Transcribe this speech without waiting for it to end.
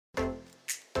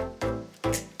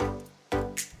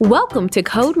Welcome to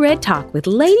Code Red Talk with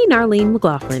Lady Narlene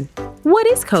McLaughlin. What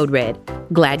is Code Red?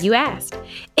 Glad you asked.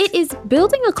 It is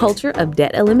building a culture of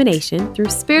debt elimination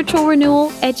through spiritual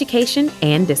renewal, education,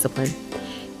 and discipline.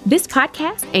 This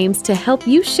podcast aims to help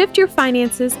you shift your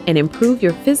finances and improve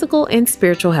your physical and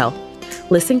spiritual health.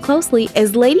 Listen closely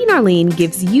as Lady Narlene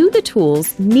gives you the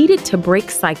tools needed to break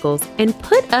cycles and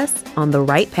put us on the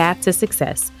right path to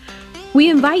success. We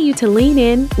invite you to lean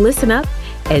in, listen up,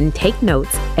 and take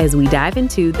notes as we dive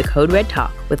into the Code Red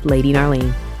Talk with Lady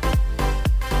Narlene.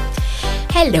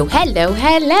 Hello.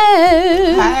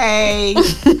 Hey.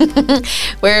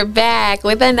 We're back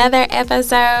with another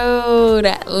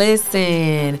episode.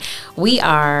 Listen, we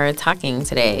are talking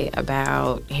today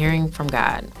about hearing from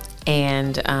God.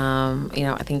 And,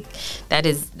 I think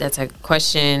that's a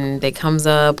question that comes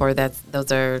up, or that's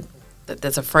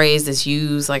a phrase that's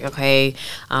used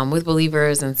with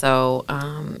believers. And so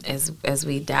as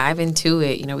we dive into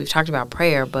it, we've talked about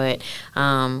prayer, but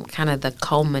kind of the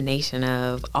culmination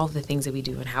of all the things that we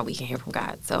do and how we can hear from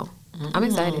God. So I'm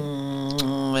excited.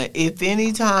 If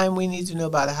any time we need to know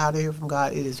about how to hear from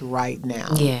God, it is right now.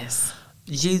 Yes.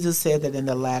 Jesus said that in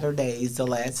the latter days, the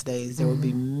last days, there will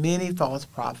be many false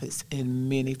prophets and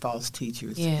many false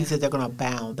teachers. Yeah. He said they're going to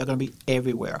abound. They're going to be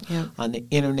everywhere, on the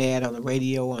internet, on the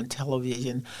radio, on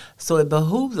television. So it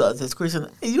behooves us as Christians.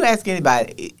 You ask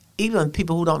anybody, even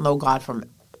people who don't know God from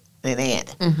an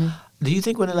ant, do you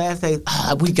think when the last days,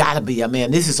 we got to be,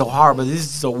 this is so horrible, this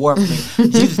is so war for me.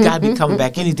 Jesus got to be coming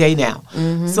back any day now.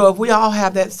 So if we all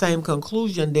have that same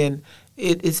conclusion, then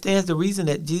it stands to reason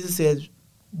that Jesus says,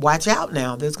 watch out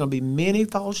now. There's going to be many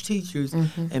false teachers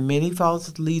and many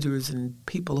false leaders and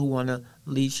people who want to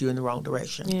lead you in the wrong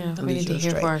direction. Yeah, we need to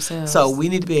hear for ourselves. So we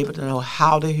need to be able to know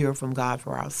how to hear from God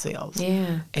for ourselves.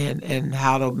 Yeah. And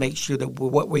how to make sure that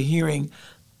what we're hearing,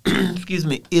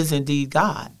 is indeed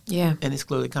God. Yeah. And it's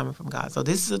clearly coming from God. So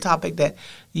this is a topic that,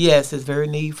 yes, is very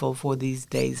needful for these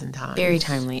days and times. Very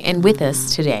timely. And with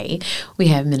us today, we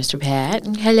have Minister Pat.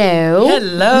 Hello.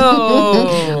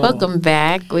 Hello. Welcome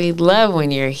back. We love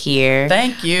when you're here.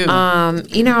 Thank you.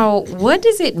 What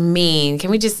does it mean?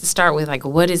 Can we just start with,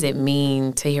 what does it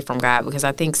mean to hear from God? Because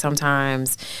I think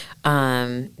sometimes,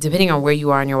 depending on where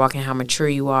you are in your walk and how mature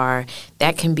you are,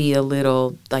 that can be a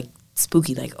little,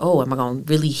 spooky, am I going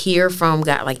to really hear from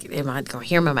God? Am I going to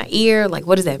hear him in my ear?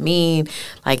 What does that mean?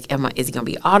 Is it going to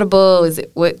be audible? Is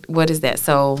it, what is that?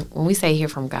 So when we say hear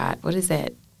from God, what does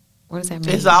that mean?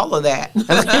 It's all of that.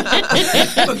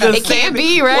 It can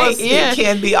be, right? It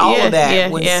can be all of that. Yeah,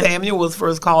 when Samuel was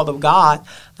first called of God,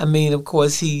 of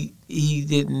course, he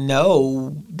didn't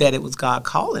know that it was God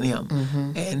calling him.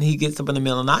 And he gets up in the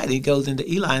middle of the night. He goes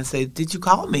into Eli and says, "Did you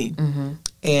call me?"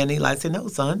 And Eli said, "No,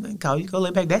 son, I call you, go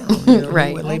lay back down." Right.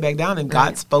 He went lay back down, and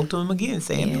God spoke to him again,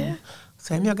 Samuel.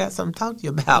 Samuel, got something to talk to you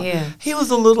about. Yeah. He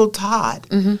was a little Todd,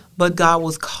 but God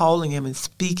was calling him and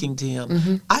speaking to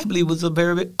him. I believe it was a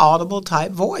very audible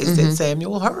type voice that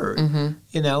Samuel heard,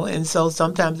 and so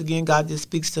sometimes, again, God just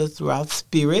speaks to us through our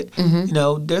spirit.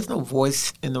 There's no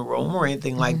voice in the room or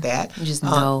anything like that. You just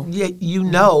know.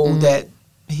 That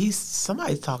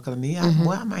somebody's talking to me.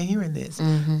 Why am I hearing this?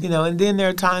 And then there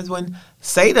are times when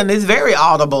Satan is very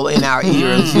audible in our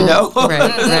ears,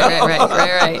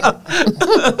 Right.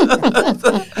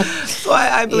 So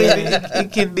I believe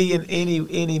it can be in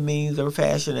any means or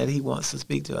fashion that he wants to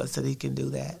speak to us, that he can do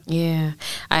that. Yeah.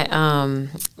 I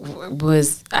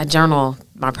journal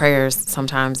my prayers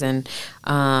sometimes, and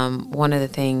one of the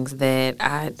things that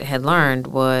I had learned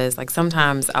was,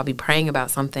 sometimes I'll be praying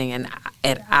about something and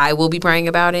I will be praying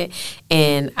about it,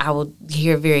 and I will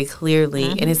hear very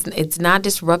clearly, and it's not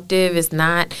disruptive, it's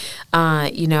not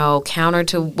counter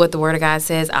to what the Word of God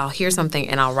says. I'll hear something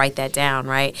and I'll write that down,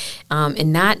 right?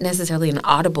 And not necessarily an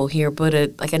audible here, but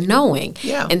a knowing.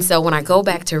 Yeah. And so when I go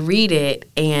back to read it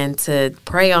and to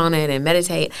pray on it and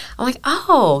meditate, I'm like,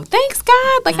 oh, thanks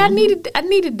God. I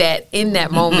needed that in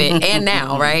that moment and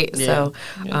now, right? Yeah. So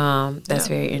that's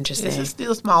very interesting. It's a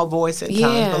still small voice at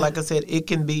times, but like I said, it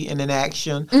can be in an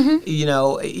action.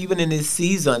 Even in this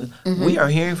season, we are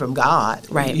hearing from God.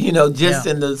 Right. In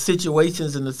the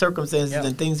situations and the circumstances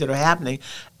and things that are happening.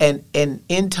 And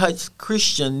in touch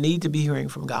Christian need to be hearing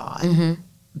from God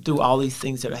through all these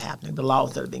things that are happening, the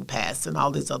laws that are being passed and all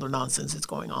this other nonsense that's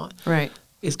going on. Right.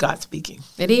 It's God speaking.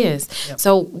 It is. Yep.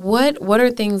 So what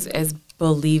are things as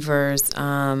believers,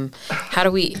 how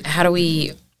do we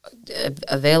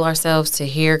avail ourselves to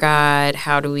hear God?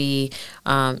 How do we,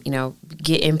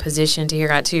 get in position to hear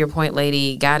God? To your point,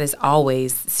 lady, God is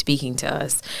always speaking to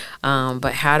us.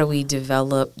 But how do we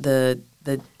develop the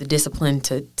discipline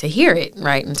to hear it,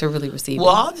 right, and to really receive it?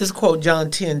 Well, I'll just quote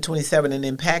John 10:27, and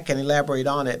then Pat can elaborate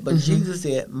on it. But Jesus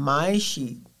said, "My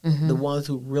sheep the ones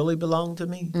who really belong to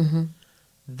me,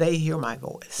 they hear my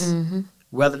voice.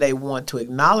 Whether they want to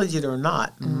acknowledge it or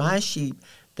not, my sheep,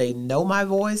 they know my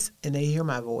voice and they hear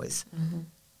my voice.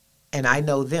 And I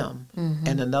know them.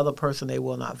 And another person they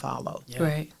will not follow. Yeah.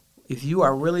 Right. If you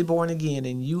are really born again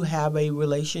and you have a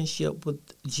relationship with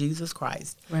Jesus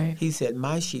Christ, Right. he said,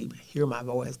 my sheep hear my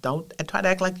voice. Don't try to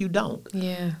act like you don't.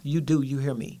 Yeah. You do. You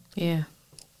hear me. Yeah.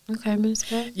 Okay, Ms.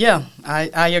 Pat. Yeah,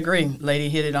 I agree. Lady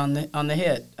hit it on the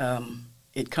head.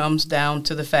 It comes down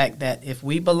to the fact that if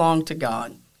we belong to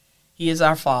God, he is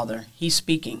our Father. He's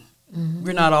speaking.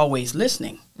 We're not always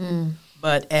listening.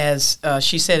 But as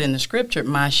she said in the scripture,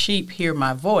 my sheep hear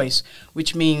my voice,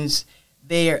 which means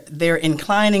they're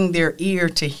inclining their ear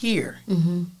to hear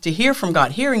from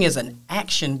God. Hearing is an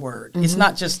action word. It's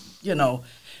not just,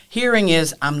 hearing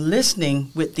is I'm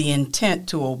listening with the intent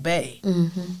to obey.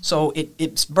 So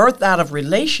it's birthed out of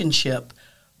relationship,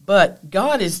 but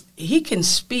God he can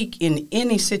speak in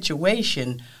any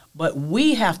situation, but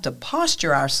we have to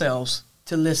posture ourselves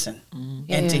to listen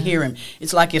and to hear him.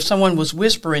 It's like if someone was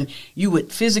whispering, you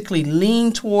would physically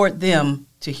lean toward them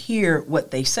to hear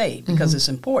what they say because it's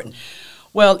important.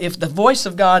 Well, if the voice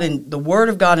of God and the word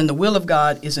of God and the will of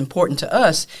God is important to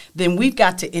us, then we've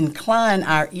got to incline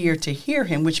our ear to hear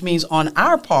him, which means on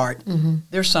our part,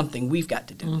 there's something we've got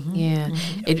to do. Yeah.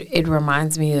 It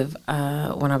reminds me of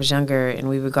when I was younger and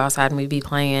we would go outside and we'd be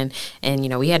playing and,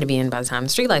 we had to be in by the time the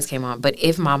streetlights came on. But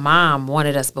if my mom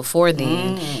wanted us before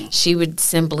then, she would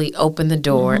simply open the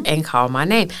door and call my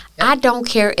name. Yep. I don't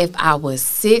care if I was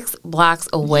 6 blocks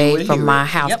away from my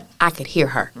house. Yep. I could hear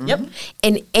her. Yep.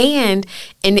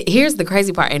 And here's the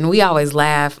crazy part, and we always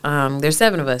laugh. There's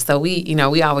 7 of us, so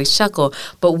we always chuckle.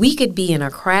 But we could be in a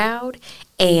crowd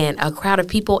of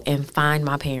people and find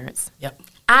my parents. Yep.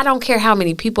 I don't care how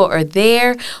many people are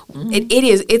there.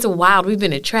 It's wild. We've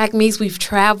been at track meets, we've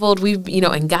traveled, we've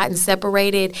and gotten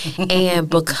separated, and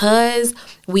because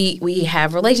we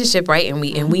have relationship, right, and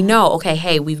we know, okay,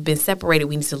 hey, we've been separated,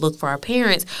 we need to look for our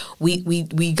parents.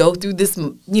 We go through this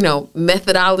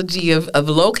methodology of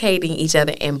locating each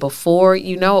other, and before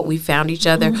you know it, we found each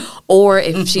other. Or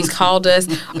if she's called us,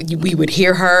 we would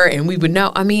hear her and we would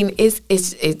know. I mean, it's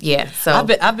So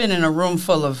I've been in a room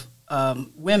full of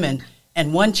women.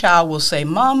 And one child will say,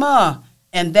 "Mama,"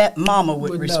 and that mama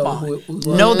would respond.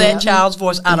 Know that child's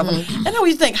voice out of them. And I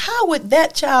always think, how would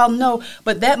that child know?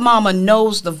 But that mama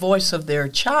knows the voice of their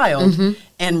child.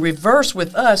 And reverse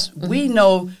with us, we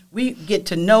get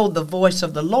to know the voice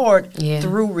of the Lord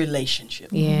through relationship.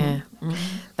 Yeah.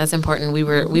 That's important. We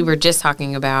were just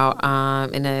talking about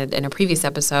in a previous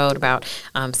episode about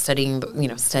studying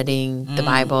the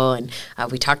Bible, and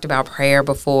we talked about prayer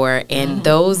before, and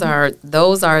those are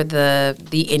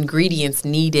the ingredients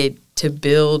needed to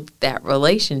build that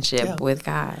relationship with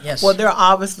God. Yes. Well, there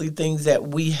are obviously things that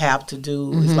we have to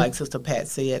do, it's like Sister Pat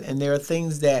said, and there are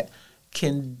things that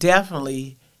can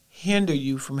definitely hinder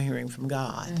you from hearing from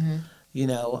God.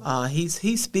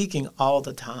 He's speaking all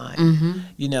the time.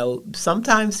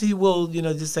 Sometimes he will,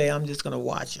 just say, I'm just going to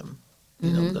watch him.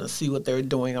 I'm going to see what they're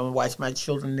doing. I'm going to watch my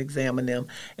children and examine them.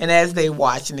 And as they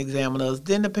watch and examine us,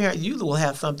 then the parent usually will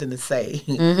have something to say.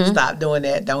 Stop doing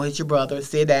that. Don't hit your brother.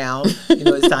 Sit down.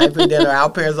 It's time for dinner.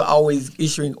 Our parents are always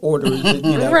issuing orders.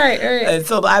 Right. And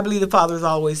so I believe the Father is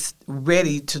always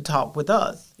ready to talk with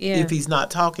us. Yeah. If he's not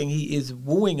talking, he is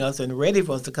wooing us and ready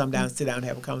for us to come down, sit down, and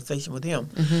have a conversation with him.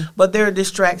 But there are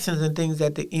distractions and things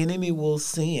that the enemy will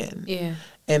send. Yeah.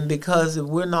 And because if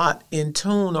we're not in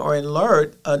tune or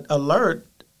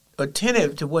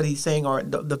attentive to what he's saying, or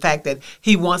the fact that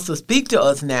he wants to speak to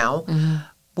us now,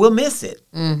 we'll miss it.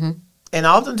 And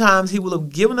oftentimes he will have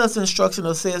given us instruction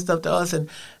or said stuff to us, and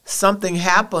something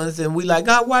happens, and we like,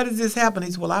 God, why did this happen?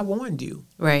 He said, well, I warned you.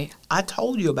 Right. I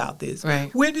told you about this.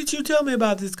 Right. When did you tell me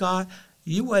about this, God?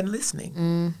 You wasn't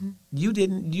listening. You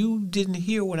didn't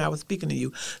hear when I was speaking to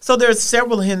you. So there's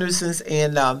several hindrances,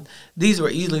 and these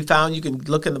were easily found. You can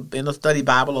look in the study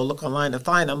Bible or look online to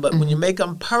find them. But when you make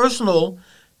them personal,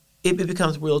 it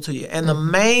becomes real to you. And the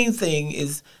main thing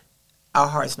is our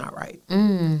heart's not right.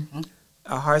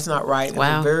 Our heart's not right. Wow.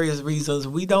 And for various reasons,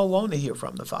 we don't want to hear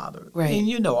from the Father. Right.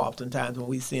 And oftentimes when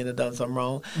we sin or done something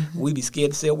wrong, we be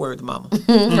scared to say a word to Mama.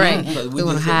 Right. We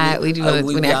want to hide. We act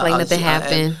like nothing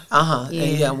happened.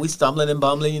 And we stumbling and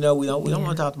bumbling. We don't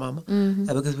want to talk to Mama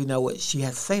because we know what she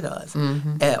has to say to us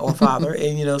or Father.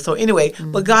 And so anyway,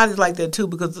 but God is like that too,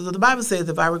 because the Bible says,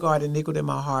 if I regard iniquity in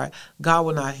my heart, God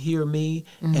will not hear me,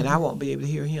 and I won't be able to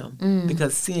hear Him,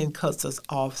 because sin cuts us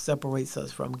off, separates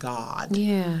us from God.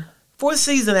 Yeah. for a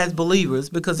season as believers,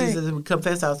 because he says if we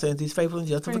confess our sins, he's faithful and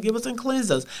just to forgive us and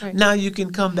cleanse us. Right. Now you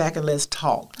can come back and let's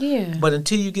talk. Yeah. But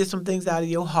until you get some things out of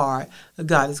your heart,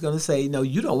 God is going to say, no,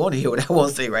 you don't want to hear what I want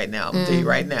to say right now. I'm going to tell you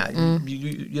right now.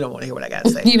 You don't want to hear what I got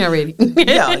to say. You're not ready.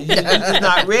 Yeah, you're just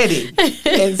not ready.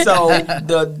 And so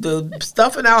the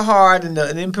stuff in our heart and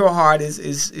the impure heart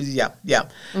is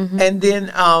And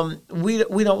then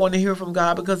we don't want to hear from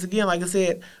God because, again, like I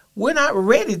said, we're not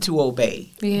ready to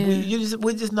obey. Yeah.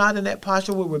 We're just not in that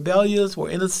posture. We're rebellious. We're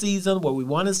in a season where we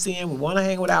want to sin. We want to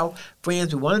hang with our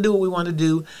friends. We want to do what we want to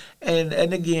do. And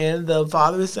again, the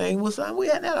Father is saying, well, son, we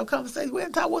hadn't had a conversation. We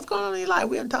haven't talked what's going on in your life.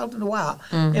 We haven't talked in a while.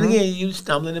 And again, you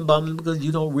stumbling and bumbling because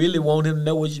you don't really want him to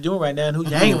know what you're doing right now and who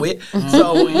you're hanging with.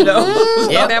 So,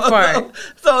 Yeah, that part.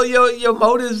 So your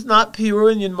motive's not pure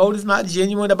and your motive's not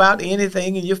genuine about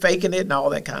anything and you're faking it and all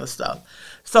that kind of stuff.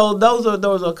 So those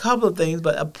are a couple of things,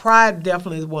 but pride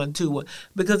definitely is one too.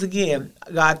 Because again,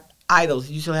 God, idols.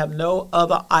 You shall have no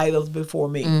other idols before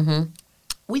me.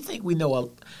 We think we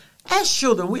know as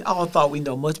children, we all thought we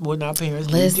know much more than our parents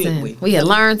did, didn't we? We had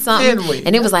learned something, Didn't we?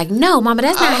 and it was like, no, Mama,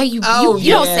 that's not how you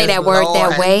don't say that word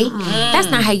that way. That's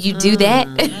not how you do that.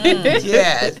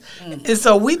 Yes. And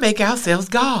so we make ourselves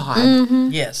God.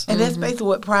 Yes. And that's basically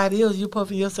what pride is. You're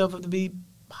puffing yourself up to be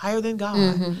higher than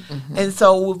God. And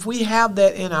so if we have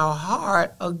that in our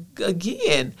heart,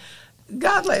 again,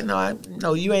 God's like,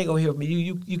 no, you ain't gonna hear from me.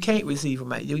 You can't receive from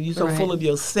me. You're so full of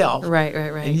yourself. Right.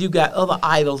 And you got other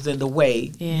idols in the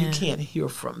way. You can't hear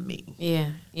from me.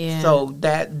 Yeah. So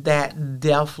that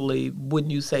definitely,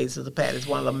 wouldn't you say, Sister Pat, is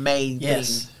one of the main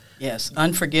things. Yes,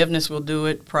 unforgiveness will do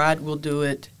it. Pride will do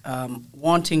it.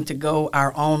 Wanting to go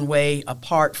our own way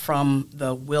apart from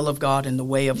the will of God and the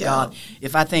way of God.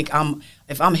 If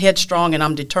I'm headstrong and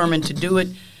I'm determined to do it,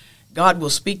 God will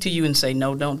speak to you and say,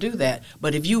 no, don't do that.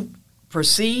 But if you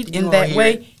proceed in that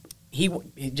way, he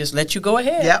just let you go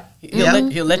ahead.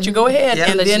 He'll let you go ahead,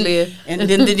 and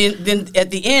then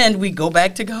at the end we go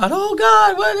back to God. Oh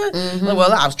God, what?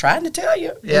 Well, I was trying to tell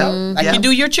you. Like you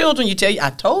do your children, you tell you, I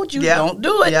told you, don't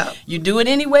do it. You do it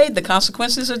anyway. The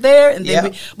consequences are there, and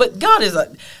then but God is I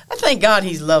thank God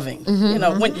He's loving.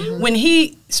 When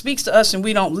He speaks to us and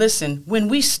we don't listen, when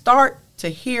we start to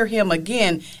hear Him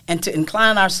again and to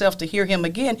incline ourselves to hear Him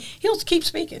again, He'll keep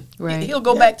speaking. Right. He'll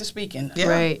go back to speaking.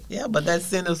 Right. Yeah, but that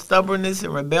sin of stubbornness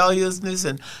and rebelliousness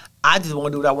and I just want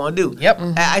to do what I want to do. Yep.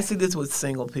 I see this with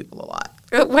single people a lot.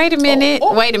 Wait a minute.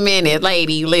 Wait a minute,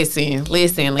 lady. Listen.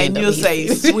 And you'll say,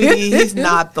 sweetie, he's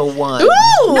not the one.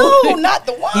 No, not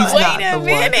the one. He's not the one.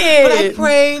 But I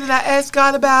prayed and I asked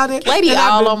God about it. Lady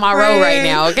all on my road right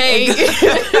now, okay?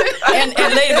 and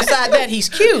lady, beside that, he's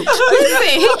cute.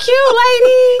 Listen, he cute,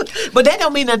 lady. But that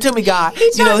don't mean nothing to me, God. He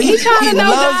loves you.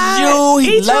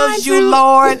 He loves you,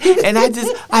 Lord. And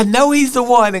I know he's the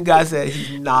one. And God said,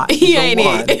 he's not he the ain't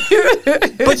one.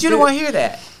 It. But you don't want to hear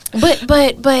that. But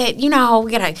we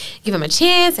gotta give him a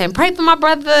chance and pray for my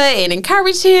brother and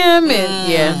encourage him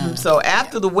and So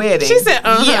after the wedding, she said,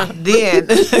 then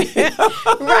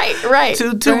right.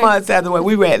 Two months after the wedding,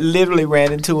 we literally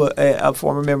ran into a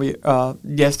former member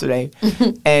yesterday,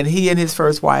 and he and his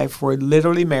first wife were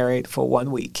literally married for 1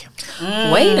 week.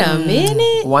 Wait a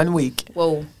minute. 1 week.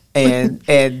 Whoa. And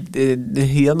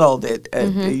he annulled it,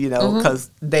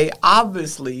 because they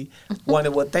obviously wanted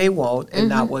what they want and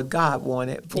not what God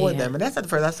wanted for them. And that's at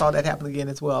first I saw that happen again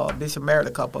as well. A bishop married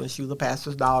a couple, and she was a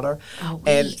pastor's daughter.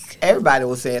 And everybody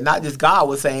was saying, not just God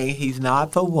was saying, he's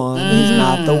not the one, he's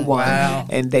not the one. Wow.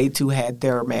 And they too had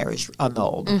their marriage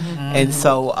annulled. And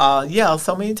so,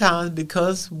 so many times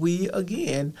because we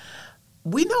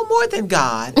know more than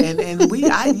God, and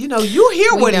you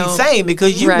hear what he's saying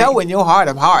because you know in your heart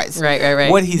of hearts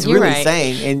what he's really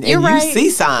saying, and you see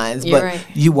signs, but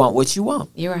you want what you want.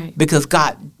 You're right. Because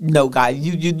God,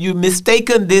 you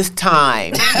mistaken this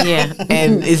time,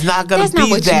 and it's not going to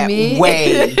be that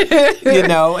way,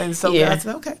 and so God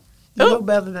said, okay. You know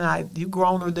better than I. You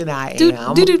growner than I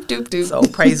am. So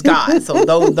praise God. So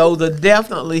those are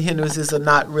definitely hindrances of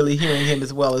not really hearing Him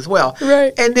as well.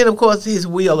 Right. And then of course His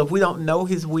will. If we don't know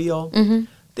His will, then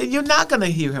you're not going to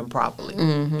hear Him properly.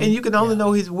 And you can only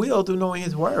know His will through knowing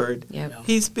His Word. Yep.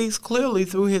 He speaks clearly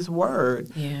through His Word.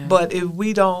 Yeah. But if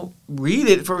we don't read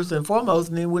it first and foremost,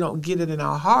 and then we don't get it in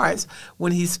our hearts,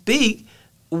 when He speaks,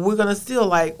 we're going to still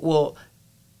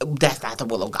that's not the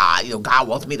will of God. God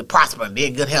wants me to prosper and be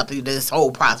in good health. This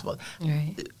whole prosper.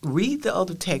 Right. Read the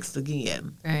other text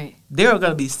again. Right. there are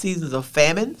going to be seasons of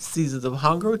famine, seasons of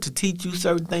hunger to teach you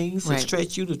certain things, to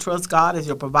stretch you to trust God as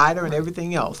your provider and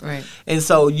everything else. Right. And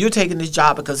so you're taking this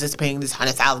job because it's paying this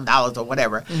 $100,000 or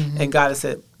whatever. And God has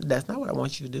said, that's not what I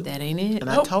want you to do. That ain't it. And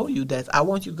I told you that I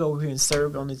want you to go over here and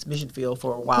serve on this mission field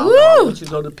for a while. I want you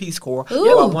to go to the Peace Corps.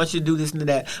 I want you to do this and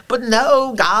that. But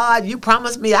no, God, you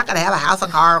promised me I could have a house, a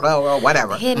car, or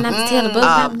whatever. Head not to tell the bug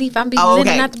not beneath. I'm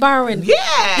living not to borrow it.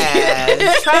 Yeah.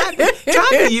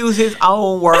 trying to use his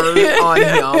own word on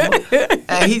him.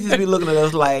 And he just be looking at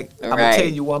us like, I'm going to tell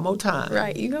you one more time.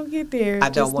 Right. You're going to get there. I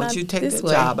don't want you to take this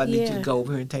job. I need you to go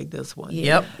over here and take this one.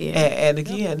 Yep. And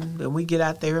again, when we get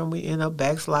out there and we end up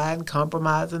backsliding,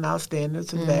 compromising our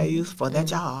standards and values for that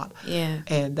job. Yeah.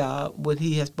 And what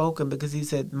he has spoken, because he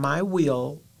said, my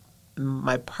will,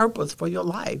 my purpose for your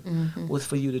life was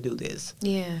for you to do this.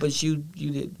 Yeah. But you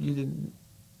didn't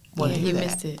want to hear you that.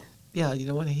 missed it. Yeah, you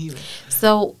don't want to hear it.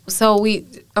 So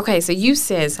you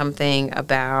said something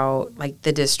about like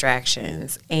the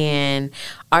distractions, and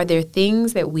are there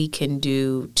things that we can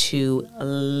do to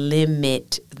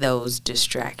limit those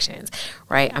distractions,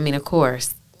 right? I mean, of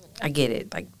course, I get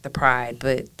it, like the pride,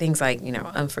 but things like,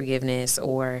 unforgiveness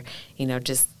or,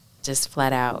 just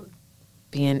flat out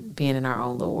being in our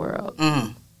own little world.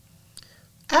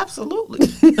 Absolutely.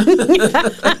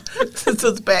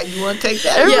 Sister Pat, you want to take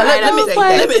that?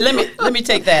 Yeah, let me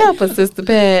take that. Help us, Sister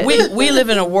Pat. We live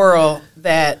in a world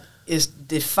that is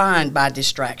defined by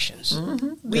distractions.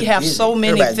 We have so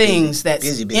many things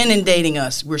that's inundating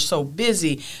us. We're so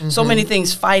busy, so many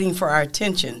things fighting for our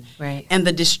attention. Right. And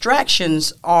the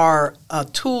distractions are a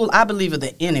tool, I believe, of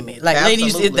the enemy. Like,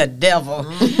 ladies, it's the devil.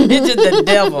 It's just the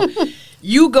devil.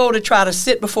 You go to try to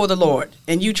sit before the Lord,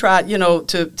 and you try,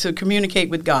 to communicate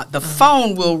with God. The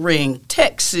phone will ring,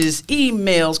 texts,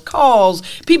 emails, calls,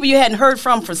 people you hadn't heard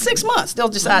from for 6 months. They'll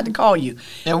decide to call you.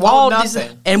 And want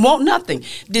nothing. And want nothing.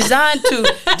 Designed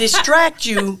to distract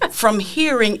you from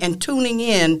hearing and tuning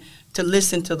in to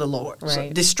listen to the Lord. Right. So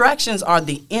distractions are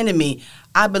the enemy,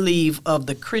 I believe, of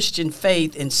the Christian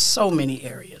faith in so many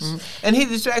areas. And he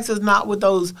distracts us not with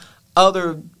those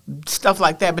other stuff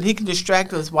like that, but he can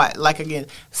distract us by, like, again,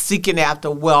 seeking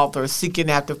after wealth or seeking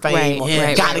after fame,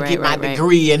 gotta get my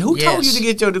degree. And who told you to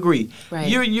get your degree? Right.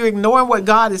 You're ignoring what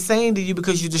God is saying to you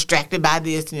because you're distracted by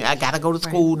this, and I gotta go to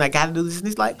school and I gotta do this. And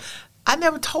he's like, I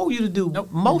never told you to do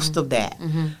most of that.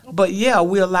 But yeah,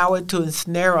 we allow it to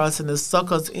ensnare us and to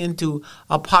suck us into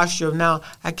a posture of, now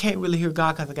I can't really hear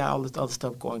God because I got all this other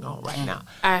stuff going on right now.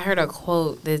 I heard a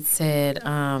quote that said,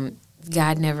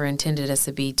 God never intended us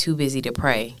to be too busy to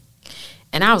pray.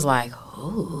 And I was like,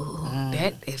 we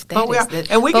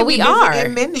are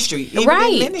in ministry.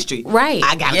 Right. In ministry. Right.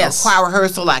 I got to go to choir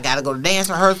rehearsal. I got to go to dance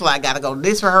rehearsal. I got to go to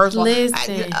this rehearsal.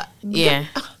 Listen.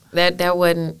 That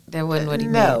wasn't what he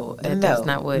meant. That's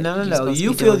not what No.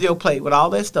 You filled your plate with all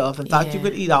that stuff and thought you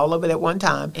could eat all of it at one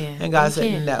time. Yeah. And God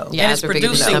said no. Yeah,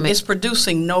 and it's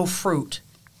producing no fruit.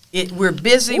 We're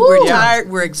busy, we're tired,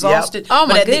 we're exhausted. Oh,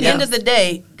 my but at goodness. the end of the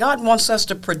day, God wants us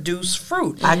to produce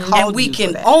fruit. And we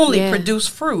can only produce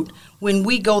fruit when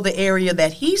we go the area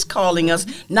that He's calling us,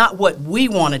 not what we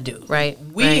want to do. Right.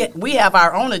 We have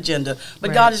our own agenda,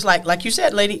 but God is like you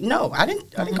said, lady, no, I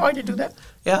didn't call you to do that.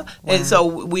 Yeah, and so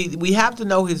we have to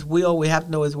know His will, we have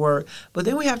to know His word, but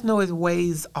then we have to know His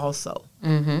ways also.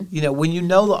 When you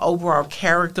know the overall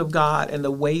character of God and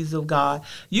the ways of God,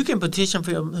 you can petition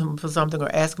for Him for something or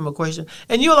ask Him a question,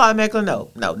 and you'll automatically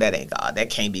know, no, that ain't God. That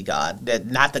can't be God. That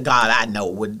not the God I know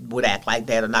would act like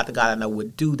that, or not the God I know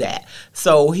would do that.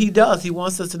 So He does. He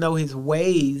wants us to know His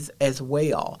ways as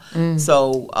well.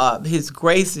 So His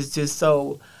grace is just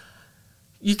so.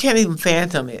 You can't even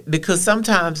fathom it, because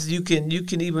sometimes you can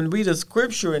even read a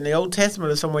scripture in the Old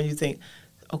Testament or somewhere and you think,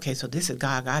 okay, so this is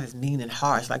God. God is mean and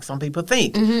harsh, like some people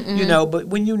think, But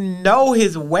when you know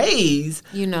His ways,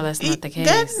 that's not the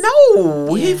case.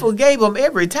 He forgave them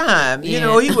every time. He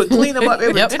would clean them up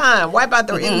every time, wipe out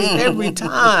their enemies every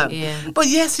time. But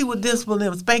yes, He would discipline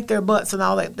them, spank their butts and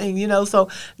all that thing. So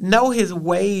know His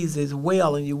ways as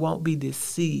well, and you won't be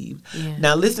deceived. Yeah.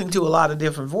 Now, listening to a lot of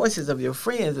different voices of your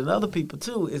friends and other people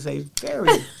too is a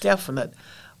very definite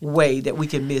way that we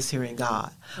can miss hearing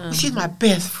God. Well, she's my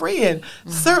best friend.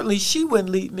 Certainly she wouldn't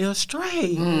lead me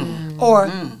astray.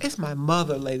 Or it's my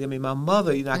mother, lady. I mean, my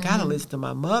mother, I got to listen to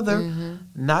my mother.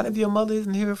 Not if your mother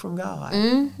isn't hearing from God.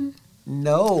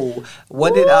 No.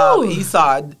 What did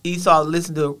Esau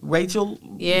listen to Rachel?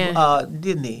 Yeah.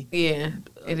 Didn't he? Yeah.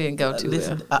 It didn't go too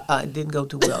well. It didn't go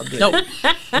too well, did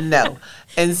it? No.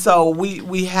 And so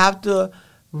we have to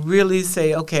really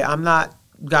say, okay, I'm not,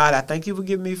 God, I thank you for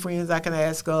giving me friends I can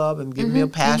ask of, and giving me a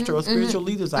pastor or spiritual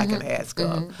leaders I can ask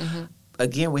of.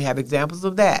 again, we have examples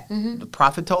of that. The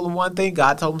prophet told him one thing,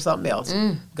 God told him something else.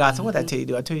 God said, what did I tell you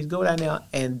to do? I told you to go down there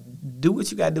and do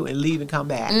what you got to do and leave and come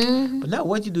back. But no,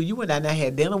 what you do, you went down there,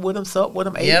 had dinner with them, supped with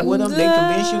them, ate with them, they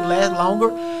convinced you to last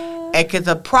longer. And because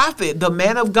the prophet, the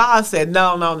man of God said,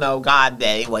 no, God, that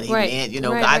ain't what he meant.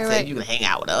 God said you can hang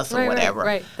out with us or whatever.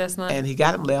 Right. That's not. And he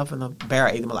got him left and the bear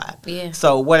ate him alive. Yeah.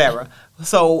 So whatever.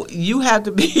 So you have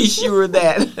to be sure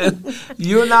that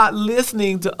you're not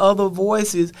listening to other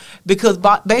voices, because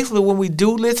basically when we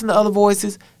do listen to other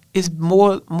voices, it's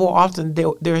more often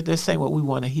they're saying what we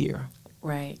want to hear.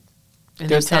 Right. And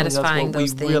They're satisfying telling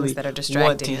us those what things we really that are distracting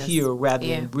want to us. hear rather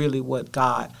than really what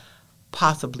God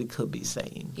possibly could be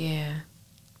saying. Yeah.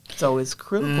 So it's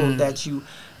critical that you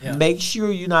make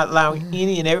sure you're not allowing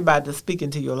any and everybody to speak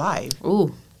into your life.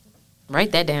 Ooh.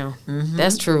 Write that down.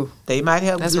 That's true. They might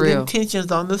have good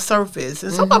intentions on the surface.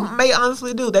 And some of them may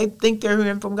honestly do. They think they're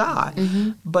hearing from God.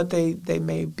 But they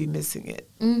may be missing it.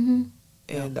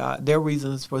 And their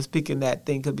reasons for speaking that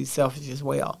thing could be selfish as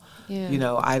well.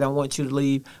 Yeah. I don't want you to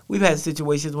leave. We've had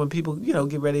situations when people,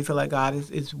 get ready to feel like God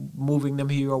is moving them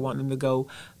here or wanting them to go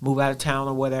move out of town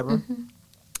or whatever.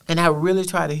 And I really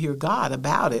try to hear God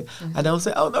about it. I don't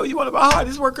say, oh, no, you're one of our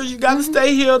hardest workers. You got to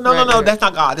stay here. No, that's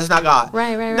not God. That's not God.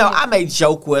 Right. No, I may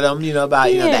joke with them, about,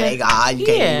 that ain't God. You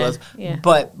can't leave us. Yeah.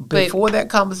 But before that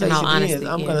conversation honesty, ends,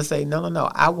 I'm going to say, no.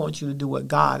 I want you to do what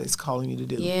God is calling you to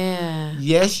do. Yeah.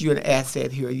 Yes, you're an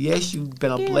asset here. Yes, you've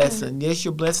been a blessing. Yes,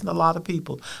 you're blessing a lot of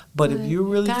people. But if you're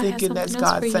really God thinking that's has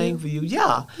something God else saying for you,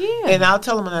 Yeah. And I'll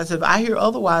tell them, and I said, if I hear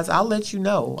otherwise, I'll let you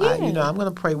know. Yeah. I'm going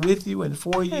to pray with you and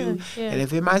for you. Yeah. And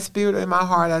if in my spirit or in my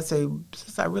heart, I say,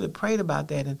 since I really prayed about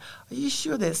that, and are you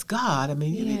sure that's God? I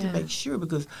mean, you need to make sure,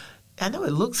 because I know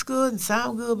it looks good and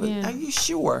sound good, but are you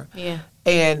sure? Yeah.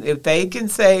 And if they can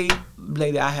say,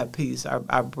 lady, I have peace,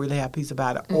 I really have peace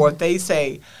about it. Or if they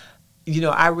say,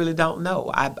 I really don't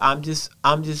know. I'm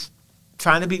just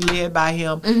trying to be led by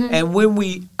him. And when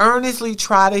we earnestly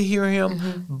try to hear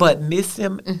him, but miss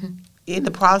him in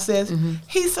the process,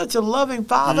 he's such a loving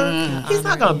father. He's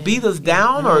not going to beat us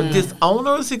down or disown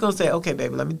us. He's going to say, okay,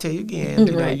 baby, let me tell you again.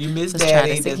 You missed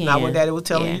Daddy. That's not what Daddy was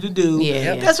telling you to do.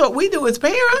 That's what we do as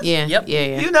parents.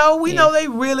 We know they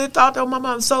really thought, oh, Mama,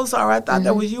 I'm so sorry. I thought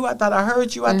that was you. I thought I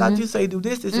heard you. I thought you say do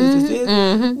this.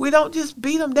 We don't just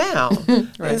beat them down.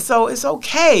 And so it's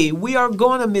okay. We are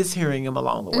going to miss hearing him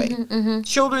along the way.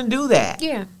 Children do that.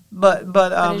 Yeah. But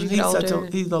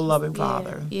he's a loving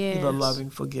father. He's a loving,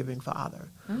 forgiving father.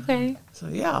 Okay. So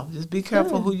just be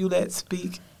careful who you let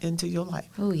speak into your life.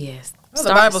 Oh yes. Well,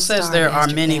 the Bible says there are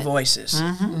many voices,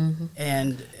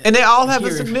 and they all have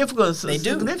a significance. They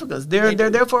do. Significance. They're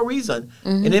there for a reason,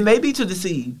 and it may be to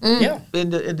deceive.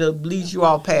 And to lead you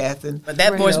off path. But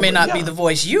that voice may not be the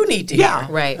voice you need to hear.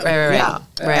 Right.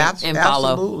 And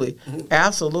follow.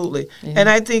 Absolutely. And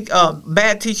I think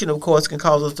bad teaching, of course, can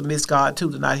cause us to miss God too,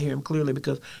 to not hear Him clearly,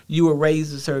 because you were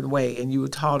raised a certain way and you were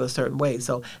taught a certain way.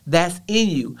 So that's in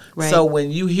you. Right. So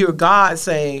when you hear God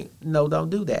saying, "No, don't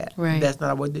do that," right. That's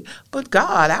not what. But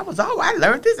God, I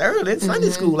learned this early in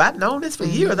Sunday school. I've known this for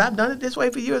years. I've done it this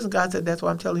way for years. And God said, that's what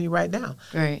I'm telling you right now.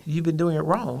 Right. You've been doing it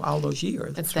wrong all those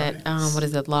years. It's that, what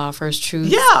is it, law of first truth?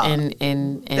 Yeah.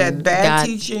 And that bad God,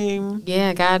 teaching.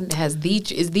 Yeah, God is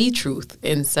the truth.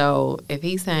 And so if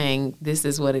He's saying this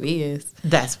is what it is.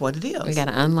 That's what it is. We got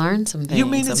to unlearn some things. You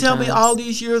mean to tell me sometimes. all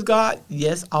these years, God?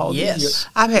 Yes, all these years.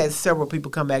 I've had several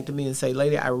people come back to me and say,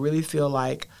 lady, I really feel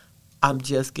like I'm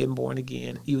just getting born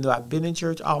again. Even though I've been in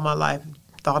church all my life,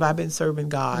 thought I've been serving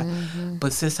God,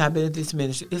 but since I've been at this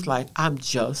ministry, it's like I'm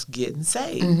just getting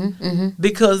saved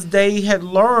because they had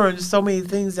learned so many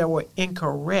things that were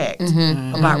incorrect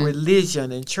about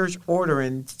religion and church order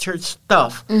and church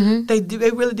stuff. They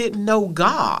really didn't know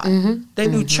God. They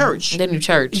knew church. They knew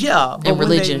church. Yeah, and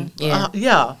religion.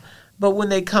 But when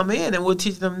they come in and we'll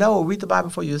teach them, no, read the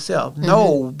Bible for yourself.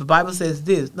 No, the Bible says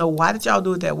this. No, why did y'all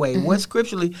do it that way? What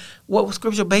scriptural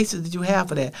basis did you have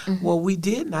for that? Well, we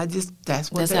didn't.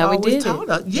 That's what they always taught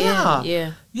us.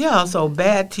 Yeah. So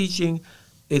bad teaching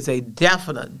is a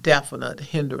definite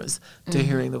hindrance to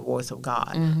hearing the voice of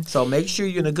God. So make sure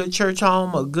you're in a good church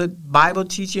home, a good Bible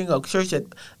teaching, a church that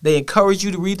they encourage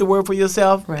you to read the word for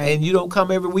yourself, and you don't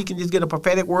come every week and just get a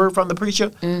prophetic word from the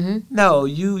preacher. No,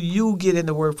 you get in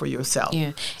the word for yourself.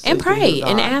 Yeah, so and pray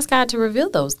and ask God to reveal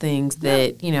those things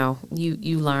that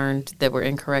you learned that were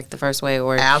incorrect the first way,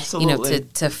 or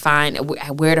to find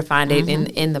where to find it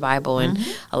in the Bible, and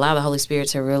allow the Holy Spirit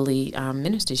to really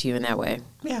minister to you in that way.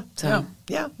 Yeah. So.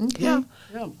 Yeah. Yeah.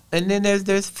 And then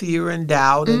there's fear and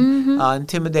doubt and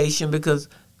intimidation, because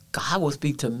God will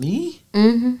speak to me,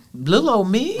 Mm-hmm. little old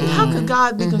me. How could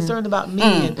God be concerned about me?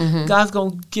 And God's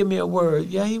gonna give me a word.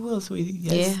 Yeah, He will, sweetie.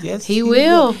 Yes, Yeah, yes, He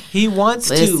will. He wants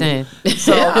Listen. to.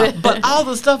 So, but all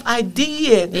the stuff I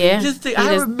did,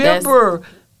 I remember.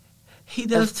 He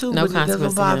does too, no but it doesn't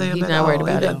consequence to bother him. him He's at not all. worried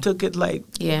about He it. done took it like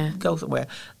Yeah. go somewhere.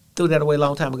 Threw that away a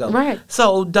long time ago. Right.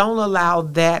 So don't allow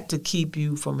that to keep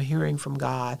you from hearing from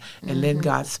God and letting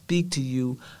God speak to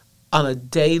you on a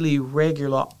daily,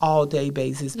 regular, all-day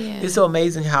basis. Yeah. It's so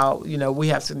amazing how, we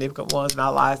have significant ones in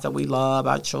our lives that we love,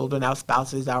 our children, our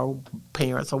spouses, our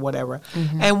parents, or whatever.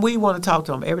 And we want to talk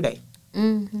to them every day.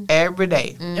 Every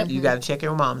day. You got to check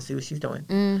your mom and see what she's doing.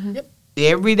 Yep.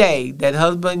 Every day, that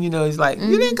husband, he's like,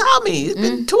 you didn't call me. It's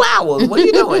been 2 hours. What are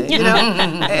you doing?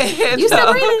 And, You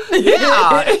still breathing?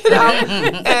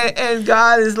 Yeah. And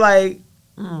God is like,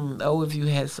 oh, if you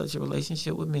had such a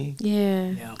relationship with me.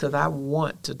 Yeah. Because I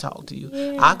want to talk to you.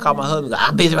 Yeah. I call my husband.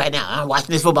 I'm busy right now. I'm watching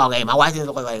this football game. I'm watching this.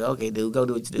 I'm like, okay, dude, go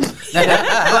do what you do.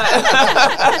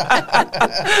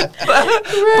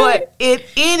 But at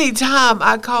any time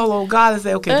I call on God and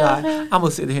say, okay, God, I'm going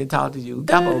to sit here and talk to you.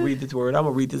 I'm going to read this word. I'm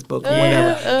going to read this book or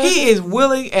whatever. He is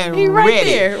willing and He right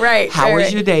ready. there. Right. How was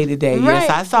right. your day today? Right. Yes,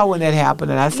 I saw when that happened,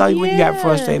 and I saw you when you got Yeah.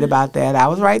 frustrated about that. I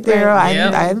was right there. Right.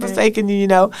 I hadn't forsaken you,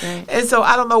 Right. And so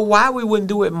I don't know why we wouldn't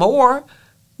do it more.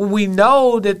 We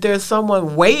know that there's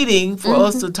someone waiting for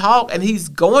us to talk, and he's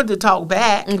going to talk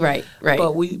back. Right. Right.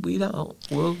 But we don't.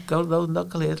 We'll go to those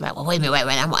knuckleheads like, well, wait a minute,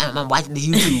 I'm watching the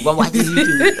YouTube. I'm watching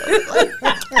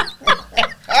YouTube.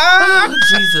 Oh,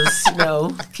 Jesus,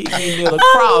 keep me near the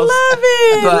cross. I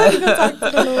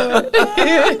love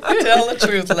it. Tell the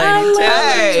truth, lady.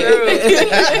 Hey. Tell the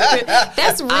truth.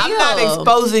 That's real. I'm not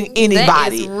exposing anybody.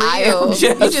 That is real. I am just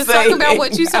you just saying. talking about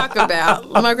what you talk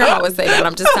about. My grandma would say that.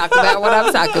 I'm just talking about what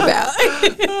I'm talking about.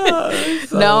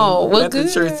 So, No, well, let the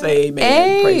good. church say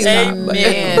amen. Praise God.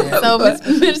 Amen. So,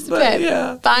 Minister Pat,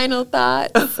 yeah. final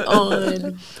thoughts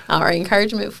on our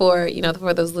encouragement for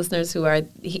those listeners who are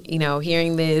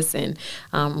hearing this and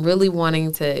really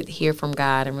wanting to hear from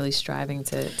God and really striving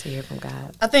to hear from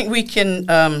God. I think we can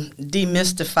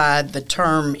demystify the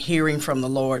term hearing from the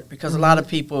Lord, because a lot of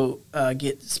people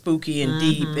get spooky and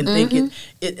deep and think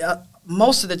it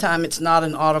most of the time it's not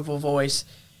an audible voice.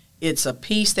 It's a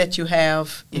peace that you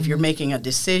have if you're making a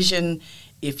decision,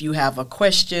 if you have a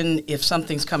question, if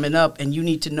something's coming up and you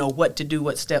need to know what to do,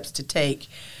 what steps to take.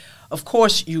 Of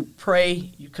course, you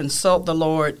pray, you consult the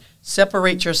Lord,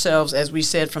 separate yourselves, as we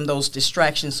said, from those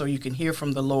distractions so you can hear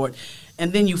from the Lord,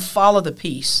 and then you follow the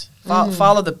peace.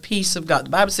 Follow the peace of God.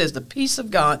 The Bible says the peace of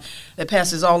God that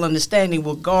passes all understanding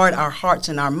will guard our hearts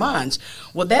and our minds.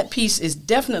 Well, that peace is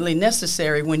definitely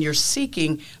necessary when you're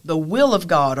seeking the will of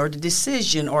God or the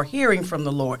decision or hearing from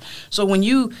the Lord. So when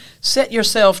you set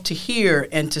yourself to hear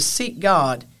and to seek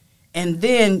God, and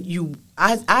then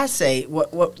I say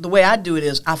what the way I do it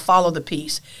is I follow the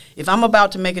peace. If I'm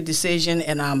about to make a decision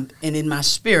and in my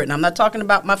spirit, and I'm not talking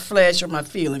about my flesh or my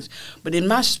feelings, but in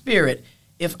my spirit,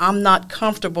 if I'm not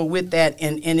comfortable with that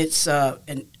and it's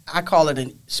and I call it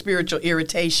a spiritual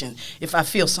irritation. If I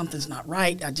feel something's not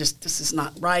right, this is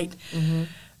not right.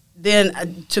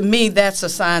 Then to me, that's a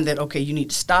sign that, okay, you need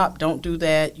to stop. Don't do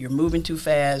that. You're moving too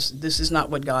fast. This is not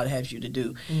what God has you to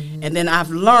do. And then I've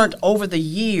learned over the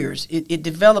years, it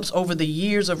develops over the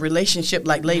years of relationship,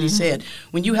 like Lady said.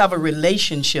 When you have a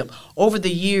relationship, over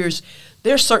the years,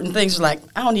 there's certain things like,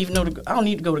 I don't need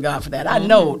to go to God for that. I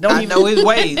know. I know his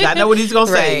ways. I know what he's going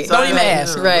to say. Right. So Don't even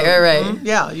ask. Right.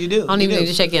 Yeah, you do. I don't even need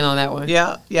to check in on that one.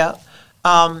 Yeah.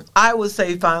 I would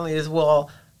say finally as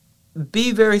well,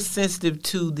 be very sensitive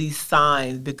to these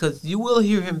signs, because you will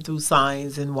hear him through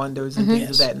signs and wonders and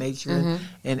things of that nature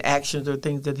and actions or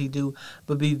things that he do.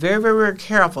 But be very, very, very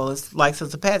careful. It's like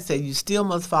Sister Pat said, you still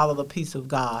must follow the peace of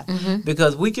God,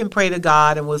 because we can pray to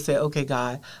God and we'll say, okay,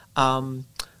 God,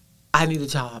 I need a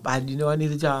job. I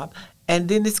need a job. And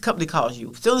then this company calls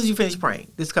you. As soon as you finish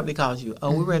praying, this company calls you.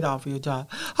 Oh, we're ready to offer you a job.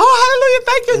 Oh, hallelujah.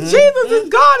 Thank you, Jesus. It's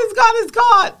God. It's God. It's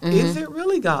God. Is it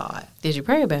really God? Did you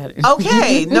pray about it?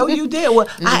 Okay. No, you did. Well,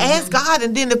 I asked God,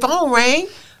 and then the phone rang.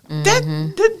 That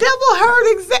the devil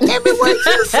heard every word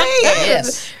you said.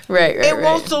 Yes. Right. It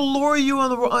wants to lure you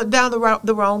on down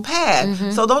the wrong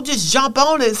path. So don't just jump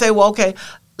on it and say, well, okay,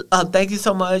 thank you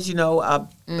so much.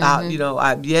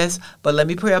 Yes, but let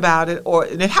me pray about it. Or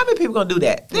and then how many people gonna do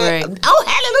that? Right. Oh,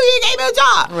 hallelujah, you gave me a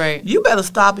job. Right. You better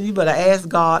stop and you better ask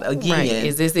God again. Right.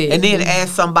 Is this it? And then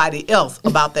ask somebody else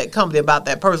about that company, about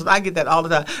that person. I get that all the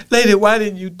time. Lady, why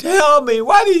didn't you tell me?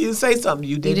 Why didn't you say something?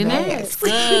 You didn't ask.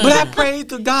 But I prayed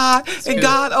to God, and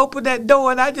God opened that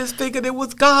door, and I just figured it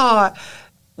was God.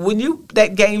 when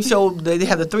that game show, they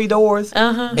have the 3 doors,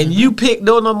 Uh-huh. and you pick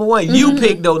door number 1. You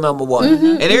pick door number 1,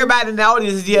 and everybody in the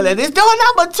audience is yelling, "It's door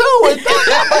number 2! It's door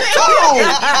number 2!"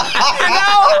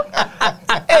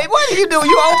 Hey, what do? You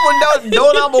open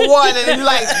door number 1, and you're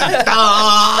like, you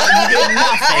get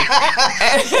nothing.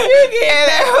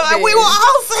 And we were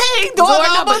all saying door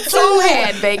number 2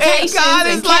 had vacations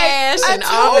and cash and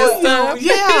all this stuff.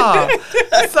 Yeah.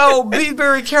 So be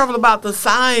very careful about the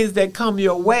signs that come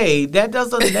your way. That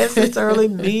doesn't necessarily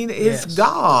mean it's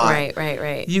God.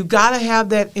 Right. You got to have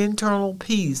that internal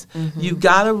peace. You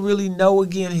got to really know,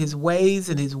 again, His ways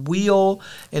and His will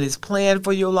and His plan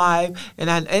for your life. And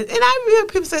I hear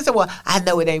people say, "Well, I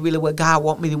know it ain't really what God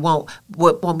want me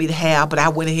to have, but I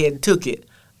went ahead and took it."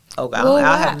 Oh,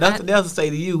 I have nothing else to say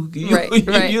to you. You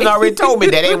already told me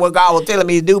that ain't what God was telling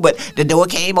me to do, but the door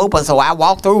came open, so I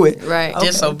walked through it. Right. Okay.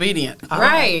 Disobedient.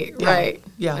 Right.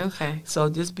 Yeah. Okay. So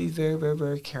just be very, very,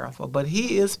 very careful. But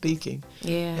He is speaking.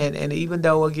 Yeah. And even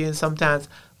though, again, sometimes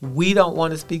we don't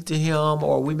want to speak to Him,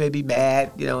 or we may be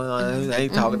mad, I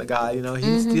ain't talking to God,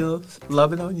 He's still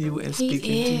loving on you and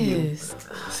speaking to you.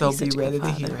 So be ready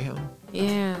to hear Him.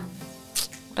 Yeah.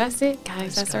 That's it,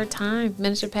 guys. That's our time.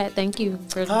 Minister Pat, thank you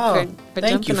for thank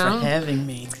jumping you for on. having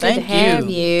me. It's good to have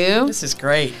you. This is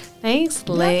great. Thanks,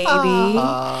 lady.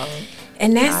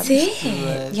 And that's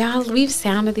it. Y'all, we've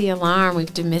sounded the alarm.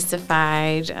 We've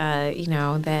demystified,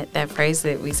 that phrase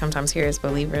that we sometimes hear as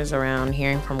believers around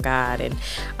hearing from God. And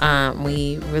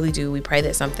we really do. We pray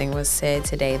that something was said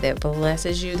today that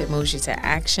blesses you, that moves you to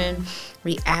action.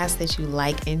 We ask that you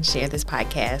like and share this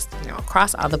podcast,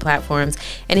 across all the platforms.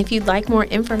 And if you'd like more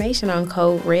information on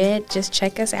Code Red, just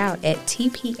check us out at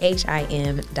tphim.org,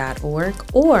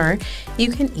 or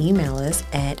you can email us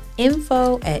at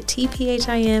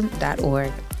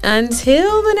info@tphim.org.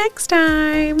 Until the next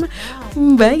time,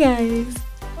 bye guys.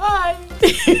 Bye.